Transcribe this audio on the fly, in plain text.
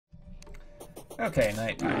Okay,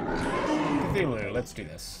 nighttime. Cthulhu, let's do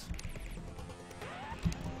this.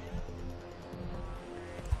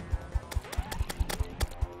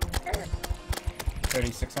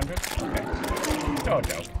 $3,600? Okay. Oh,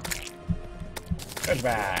 dope. Treasure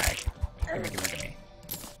bag. Gimme, gimme, gimme.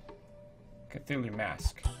 Cthulhu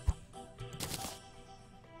mask.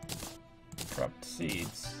 Corrupt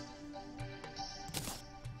seeds.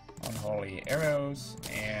 Unholy arrows.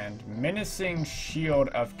 And menacing shield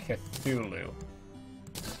of Cthulhu.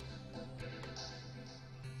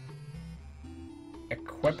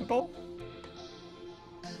 Equipable?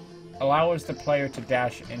 Allows the player to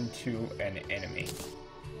dash into an enemy.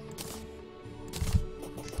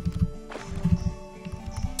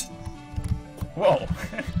 Whoa!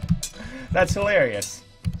 That's hilarious.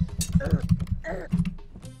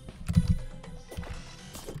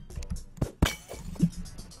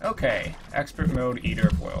 Okay, expert mode, Eater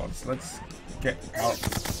of Worlds. Let's get out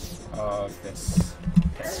of this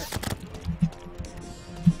pit.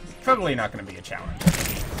 Probably not going to be a challenge.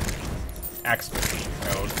 Expert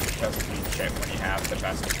mode doesn't mean shit when you have the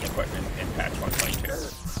best equipment in patch 1.2.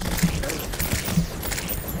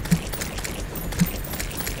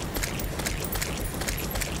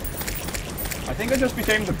 I think I just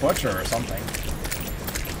became the Butcher or something.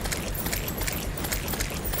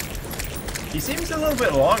 He seems a little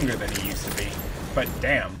bit longer than he used to be, but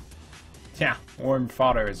damn. Yeah, warm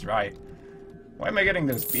fodder is right. Where am I getting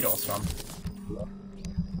those beetles from?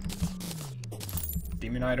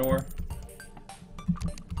 Demonite ore?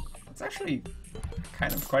 It's actually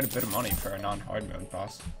kind of quite a bit of money for a non-hard mode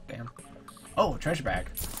boss. Damn. Oh, treasure bag.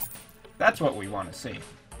 That's what we want to see.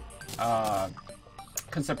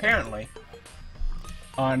 Because apparently,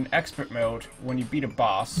 on expert mode, when you beat a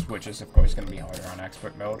boss, which is of course going to be harder on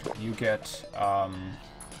expert mode, you get, God,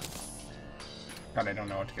 I don't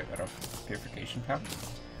know what to get rid of. Purification powder?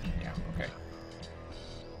 Yeah, okay.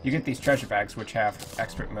 You get these treasure bags, which have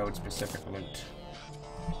expert mode specific loot.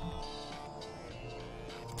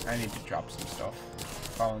 I need to drop some stuff.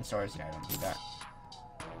 Fallen stars, yeah, I don't need that.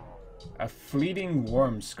 A fleeting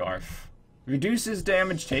worm scarf. Reduces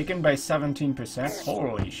damage taken by 17%?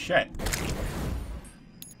 Holy shit.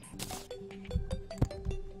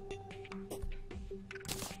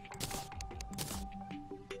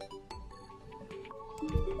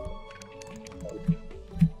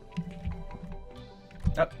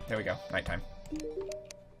 Oh, there we go. Nighttime.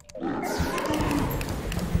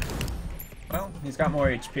 Well, he's got more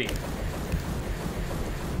HP.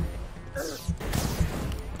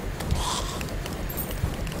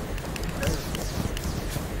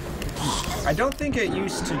 I don't think it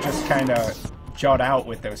used to just kind of jut out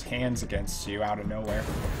with those hands against you out of nowhere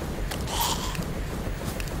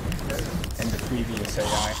in the previous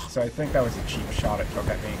AI, so I think that was a cheap shot it took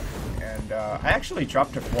at me. And I actually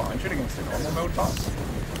dropped to 400 against the normal mode boss.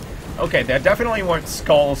 Okay, there definitely weren't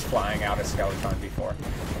skulls flying out of Skeletron before.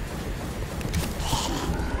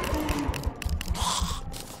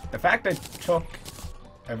 The fact I took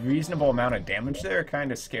a reasonable amount of damage there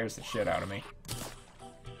kind of scares the shit out of me.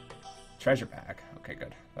 Treasure pack. Okay,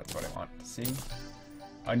 good. That's what I want to see.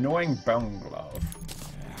 Annoying bone glove.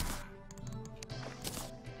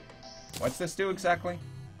 What's this do exactly?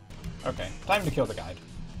 Okay, time to kill the guide.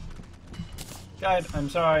 Guide, I'm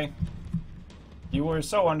sorry. You were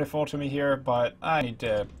so wonderful to me here, but I need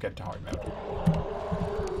to get to hard mode.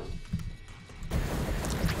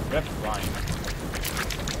 Rip line.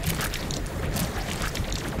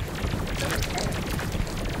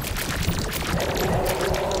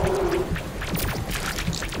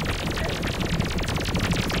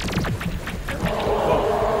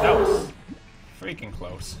 Whoa, that was freaking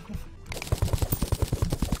close.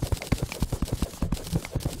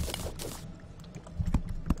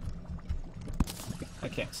 I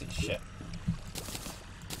can't see shit.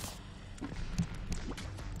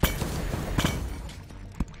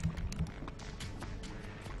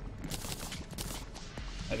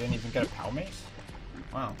 I didn't even get a power mace?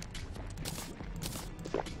 Wow.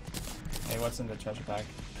 Hey, what's in the treasure bag?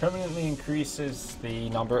 Permanently increases the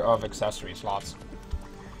number of accessory slots.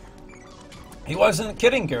 He wasn't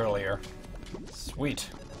kidding earlier. Sweet.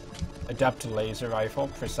 Adept laser rifle,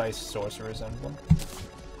 precise sorcerer's emblem.